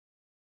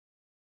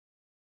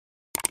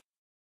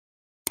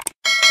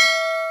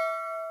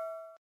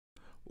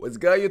What's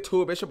good,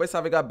 YouTube? It's your boy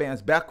Savi Got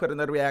Bands, back with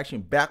another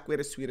reaction, back with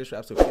a Swedish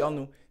rap. So if y'all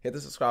new, hit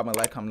the subscribe and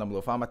like, comment down below.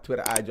 Follow my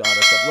Twitter, IG, all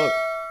that stuff. Look,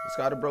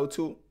 SarettiI bro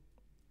too,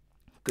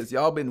 because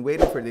y'all been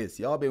waiting for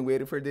this. Y'all been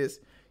waiting for this.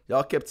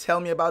 Y'all kept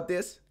telling me about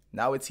this.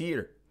 Now it's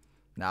here.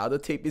 Now the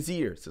tape is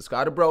here. So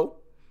SarettiI bro,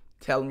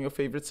 tell me your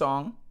favorite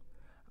song.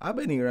 I've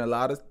been hearing a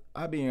lot of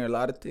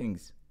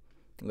things.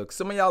 Look,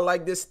 some of y'all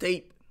like this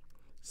tape.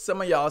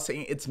 Some of y'all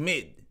saying it's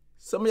mid.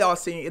 Some of y'all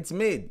saying it's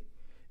mid.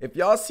 If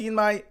y'all seen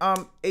my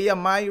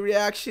AMI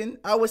reaction,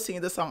 I was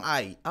saying the song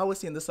I.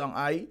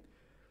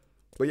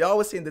 But y'all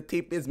was saying the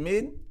tape is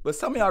mid. But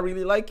some of y'all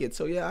really like it.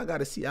 So yeah, I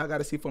gotta see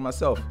for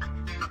myself.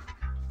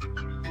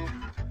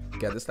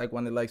 Get this like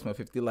 100 likes, my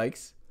 50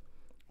 likes.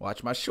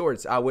 Watch my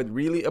shorts. I would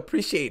really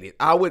appreciate it.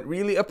 And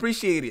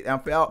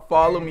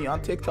follow me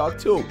on TikTok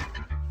too.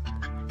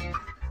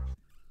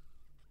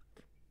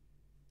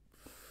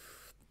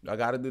 I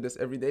gotta do this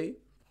every day.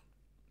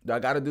 Do I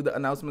gotta do the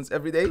announcements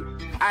every day?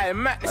 I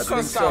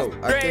think so.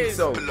 I think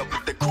so.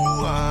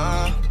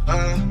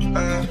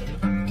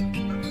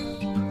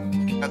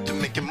 Have to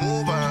make it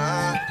move.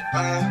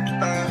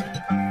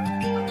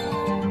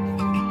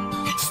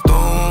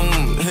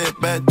 Stone, head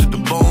back to the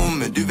bone.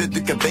 Men du vet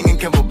vilka pengar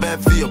kan vara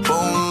bad for your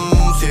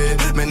bones,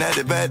 yeah. Men är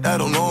det bad? I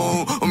don't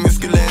know. Om jag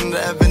skulle ändra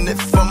även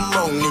if I'm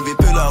wrong. Nu vi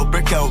pulla och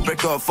break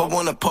off, I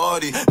wanna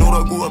party. Några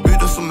goda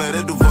brudar som är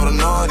redo att vara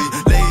naughty.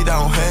 Lay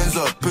down, hands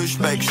up, push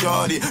back,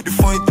 shawty. Du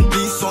får inte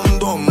bli som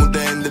dem och det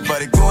händer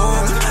varje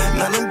gång.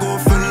 När de går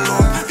för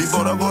långt, vi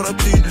bara vara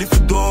tydlig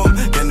för dem.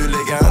 Kan du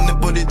lägga handen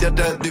på ditt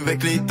hjärta? Du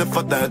verkligen inte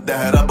fattar att det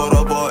här är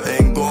bara var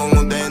en gång.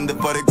 Och det händer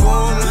varje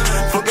gång.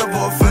 Fråga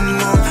varför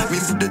någon,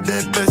 min broder det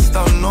är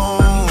bästa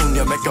någon.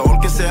 Jag märker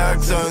orkar säga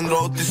axla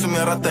 180 som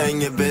jag rattar.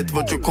 Ingen vet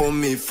vart jag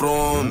kom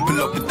ifrån. Pull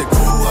up with the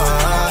crew,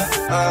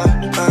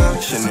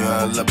 känner jag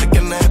alla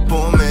blickarna är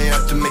på mig.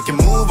 Have to make a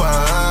move,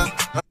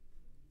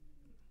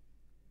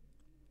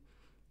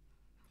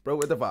 Bro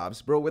with the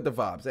vibes, bro with the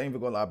vibes. I ain't even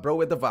gonna lie, bro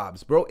with the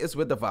vibes. Bro is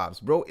with the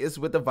vibes, bro is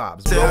with the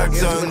vibes. Bro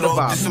is with the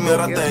vibes, som jag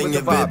rattar.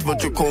 Ingen vet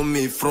vart jag kom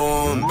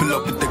ifrån. Pull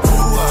up with the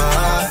crew,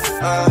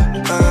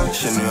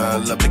 känner jag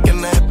alla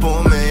blickarna är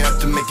på mig.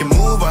 Have to make a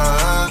move,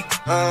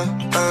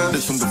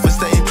 det som du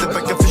förstår inte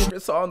verkar förstå.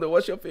 Favorite song though?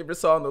 What's your favorite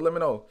song though? Let me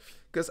know.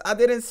 Cause I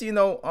didn't see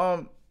no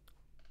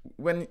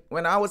when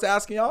I was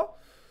asking y'all,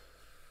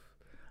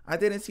 I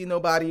didn't see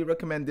nobody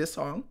recommend this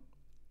song.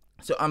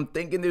 So I'm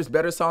thinking there's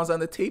better songs on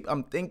the tape.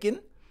 I'm thinking.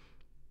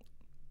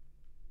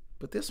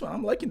 But this one,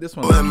 I'm liking this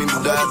one. Min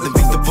broder hade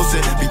vikter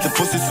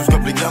på sig som ska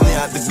bli grann. Jag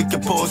hade blickar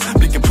på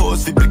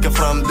oss, vi blickar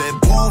fram, det är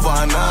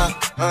bovarna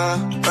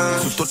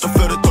som startar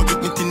företaget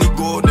mitt in i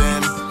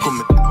gården.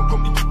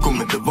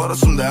 Kommer det vara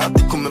som det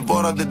alltid kommer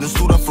vara? Det är den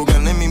stora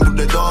frågan, är min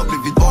broder idag har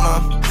blivit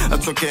vana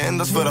att saker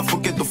ändras för att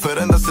folket och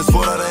förändras är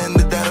svårare än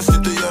det där. Att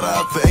sluta göra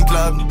allt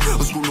förenklat.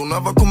 Och skolorna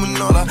var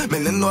kommunala,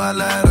 men ändå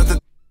alla är att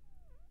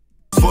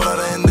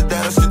svårare än det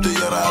där att sluta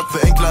göra allt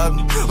förenklat.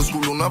 Och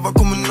skolorna var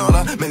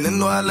kommunala, men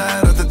ändå alla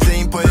är att ta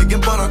in på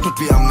egen bana.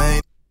 Klart vi har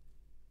mig.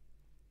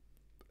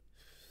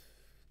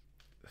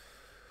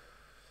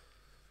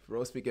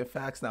 Bro speaking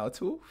facts now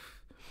too.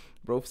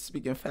 Bro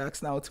speaking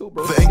facts now too.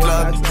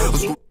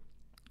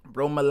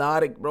 Bro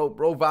melodic,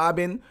 bro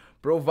vibing,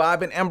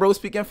 and bro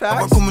speaking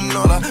facts.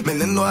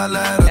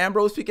 And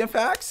bro speaking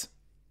facts.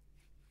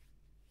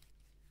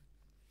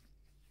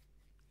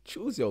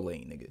 Choose your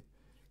lane, nigga.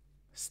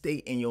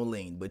 Stay in your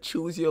lane, but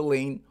choose your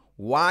lane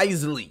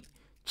wisely.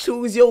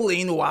 Choose your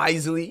lane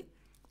wisely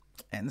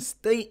and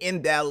stay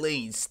in that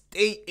lane.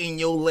 Stay in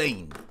your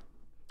lane.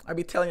 I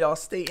be telling y'all,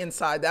 stay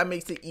inside. That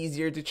makes it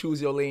easier to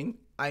choose your lane.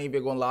 I ain't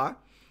even gonna lie.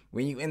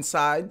 When you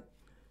inside,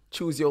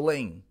 choose your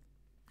lane.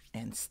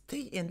 And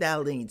stay in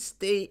that lane.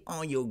 Stay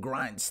on your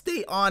grind.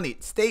 Stay on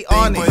it. Stay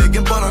on it.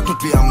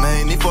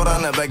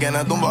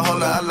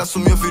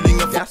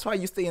 That's why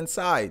you stay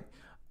inside.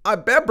 I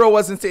bet bro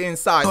wasn't staying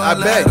inside. I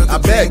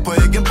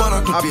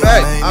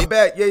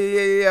bet.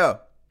 Yeah.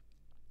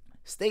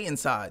 Stay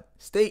inside.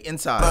 Stay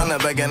inside.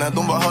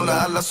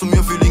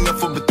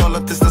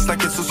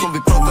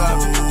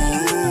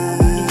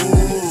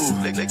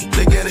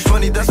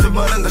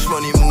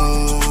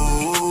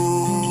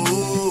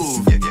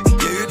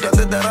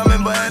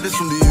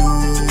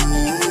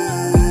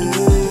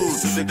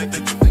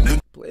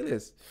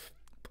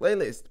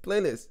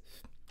 Playlist.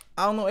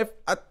 I don't know if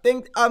I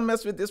think I'll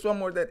mess with this one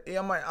more than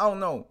AMI. I don't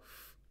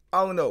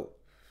know.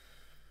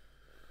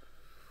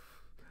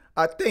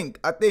 I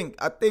think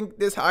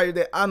this higher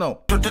than I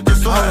know. Yeah.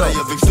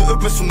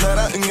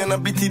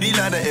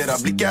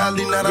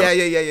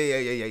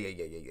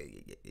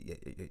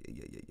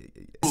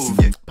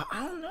 But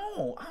I don't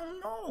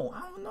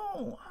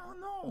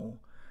know.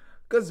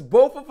 Cause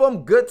both of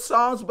them good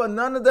songs, but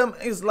none of them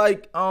is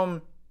like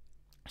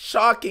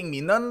shocking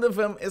me. None of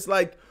them is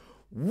like,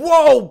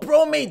 whoa,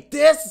 bro made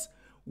this.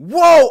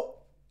 Whoa.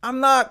 I'm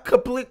not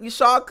completely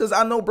shocked because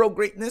I know bro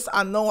greatness.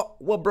 I know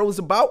what bro's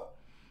about.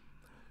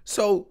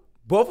 So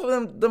both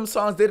of them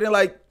songs didn't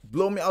like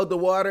blow me out the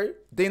water.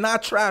 They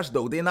not trash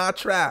though. They not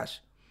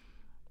trash.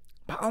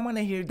 But I want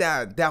to hear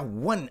that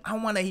one. I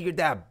want to hear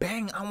that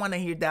bang. I want to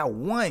hear that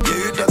one.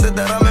 Y'all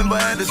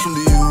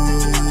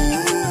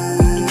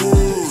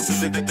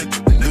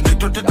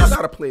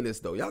got a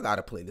playlist though. Y'all got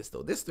a playlist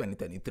though. This is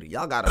 2023.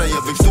 Y'all got a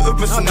playlist.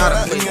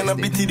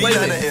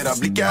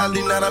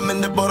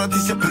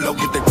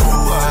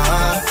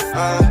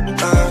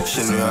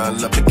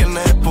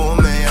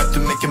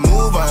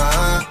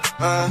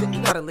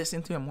 You gotta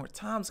listen to it more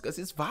times because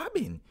it's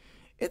vibing.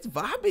 It's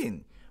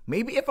vibing.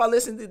 Maybe if I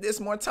listen to this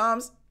more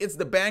times, it's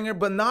the banger.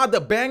 But nah,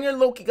 the banger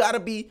look gotta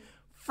be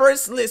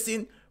first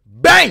listen,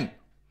 bang,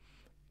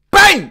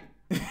 bang.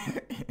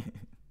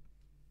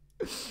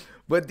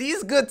 But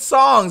these good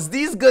songs. So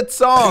I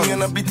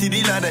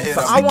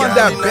want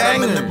that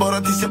banger.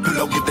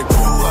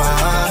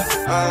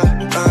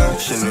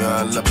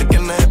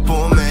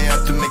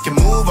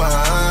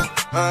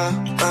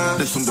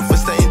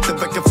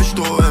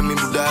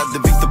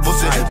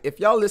 If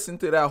y'all listen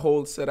to that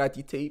whole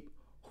SarettiI tape,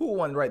 who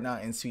won right now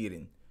in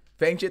Sweden?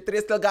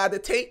 SarettiI still got the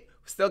tape,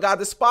 still got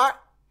the spot.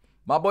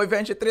 My boy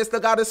SarettiI still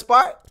got the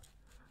spot.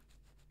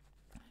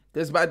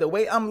 Because by the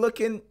way I'm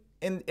looking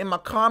in my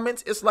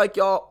comments, it's like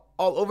y'all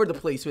all over the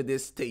place with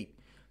this tape.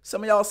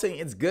 Some of y'all saying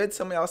it's good,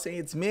 some of y'all saying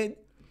it's mid.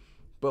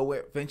 But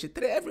with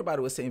SarettiI,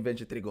 everybody was saying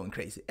SarettiI going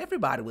crazy.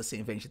 Everybody was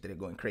saying SarettiI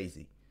going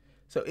crazy.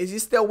 So is he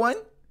still one?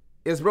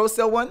 Is bro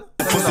still one?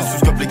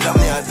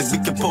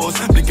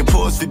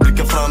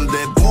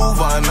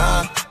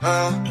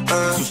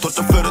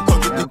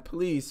 And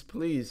please,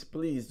 please,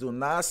 please do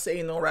not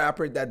say no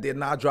rapper that did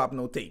not drop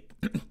no tape.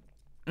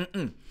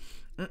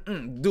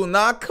 Do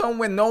not come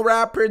with no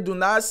rapper. Do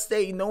not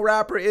say no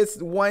rapper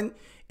is one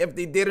if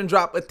they didn't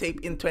drop a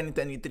tape in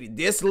 2023.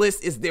 This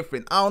list is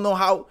different. I don't know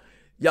how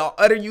y'all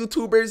other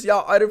YouTubers,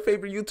 y'all other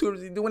favorite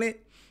YouTubers are doing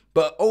it.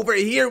 But over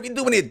here, we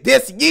doing it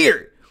this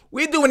year.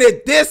 We doing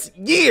it this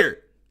year.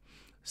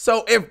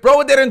 So if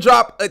bro didn't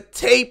drop a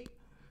tape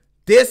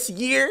this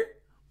year,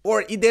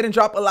 or he didn't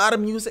drop a lot of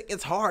music,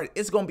 it's hard.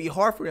 It's going to be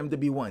hard for him to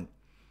be one.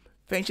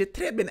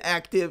 SarettiI been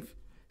active.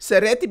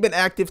 SarettiI been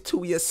active too.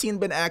 Yasin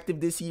been active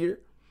this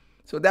year.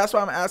 So that's why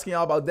I'm asking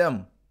y'all about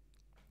them.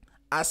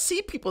 I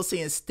see people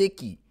saying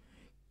Sticky.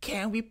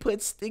 Can we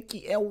put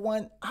Sticky at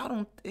one? I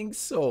don't think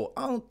so.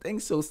 I don't think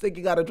so.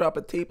 Sticky gotta drop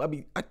a tape. I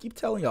keep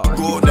telling y'all.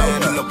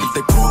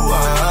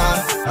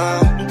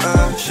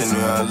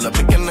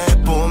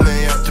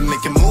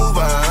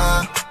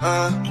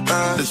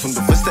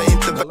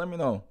 Let me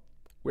know.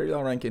 Where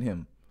y'all ranking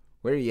him?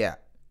 Where he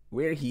at?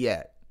 Where he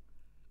at?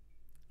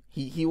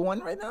 He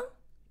won right now?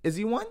 Is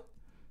he one?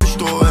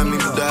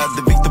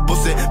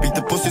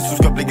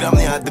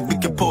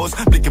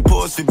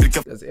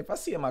 Because if I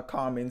see in my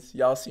comments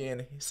y'all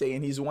saying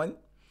he's one,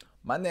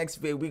 my next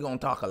video we gonna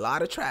talk a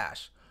lot of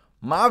trash.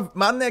 My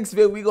next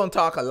video we gonna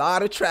talk a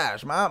lot of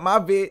trash. My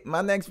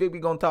next video we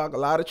gonna talk a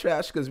lot of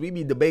trash because we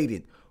be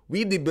debating.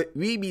 We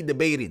be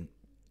debating.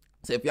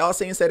 So if y'all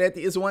saying SarettiI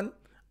is one,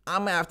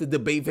 I'm gonna have to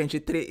debate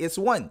SarettiI is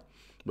one.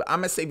 But I'm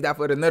gonna save that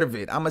for another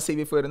vid. I'm gonna save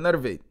it for another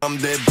vid.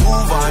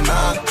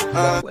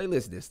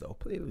 Playlist this though.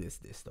 Playlist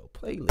this though.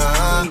 Playlist.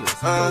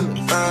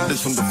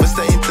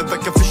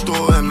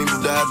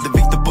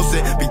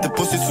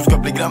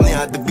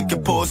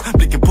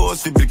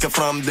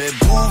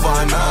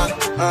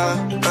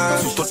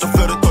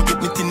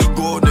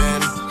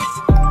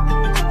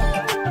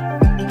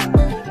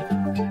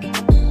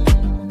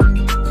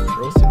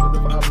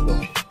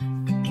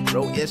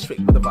 Bro is straight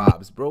with the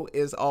vibes. Bro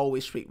is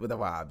always straight with the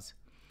vibes.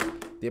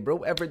 Did bro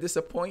ever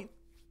disappoint?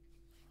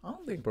 I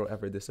don't think bro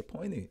ever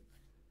disappointed.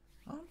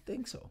 I don't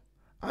think so.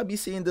 I'll be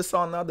seeing this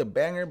song now, the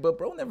banger, but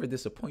bro never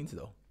disappoints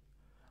though.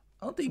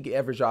 I don't think he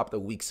ever dropped a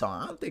weak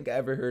song. I don't think I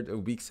ever heard a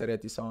weak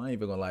SarettiI song. I ain't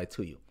even gonna lie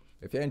to you.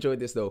 If you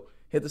enjoyed this though,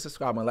 hit the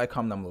subscribe and like,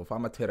 comment down below.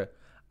 Follow my Twitter.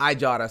 I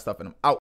draw that stuff and I'm out.